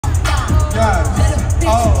God.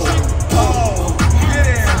 Oh, get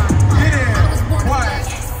in.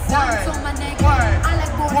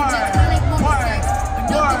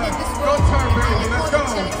 Go turn, baby, let's go.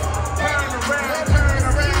 Turn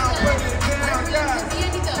around, put it down, yes.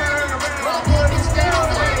 Turn around, put it down,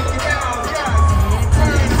 take it down, yes.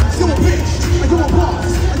 You a bitch, and you a boss,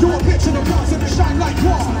 and you a bitch in the boss, and it shine like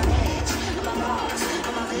one.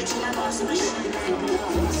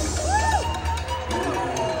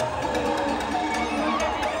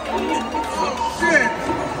 Shit.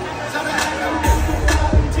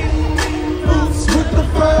 Boots with the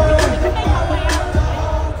fur.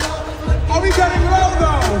 Are we getting low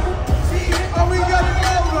though? Are we getting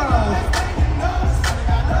low though?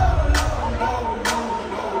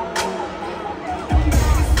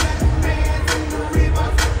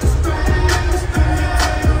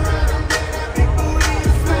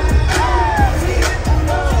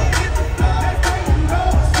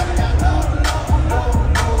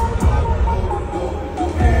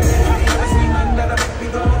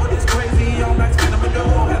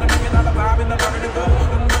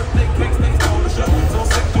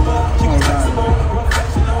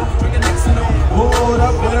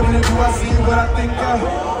 I see what I think of.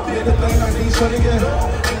 Did the thing I see, shut it again.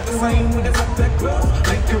 Make the rain when it's up that close.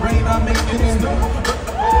 Make the rain, I make it in. But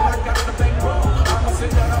the ball, I got the bankroll. I'ma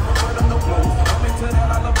sit down, I'ma put them no clothes. I'm into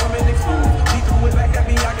that, I love women exposed. She threw it back at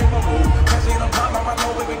me, I gave her roll. Catching them time, I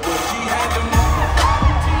know where we go. She had them.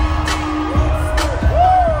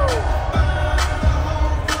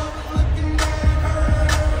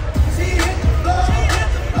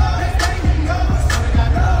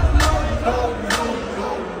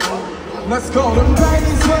 Let's go. Them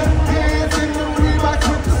baggies wet.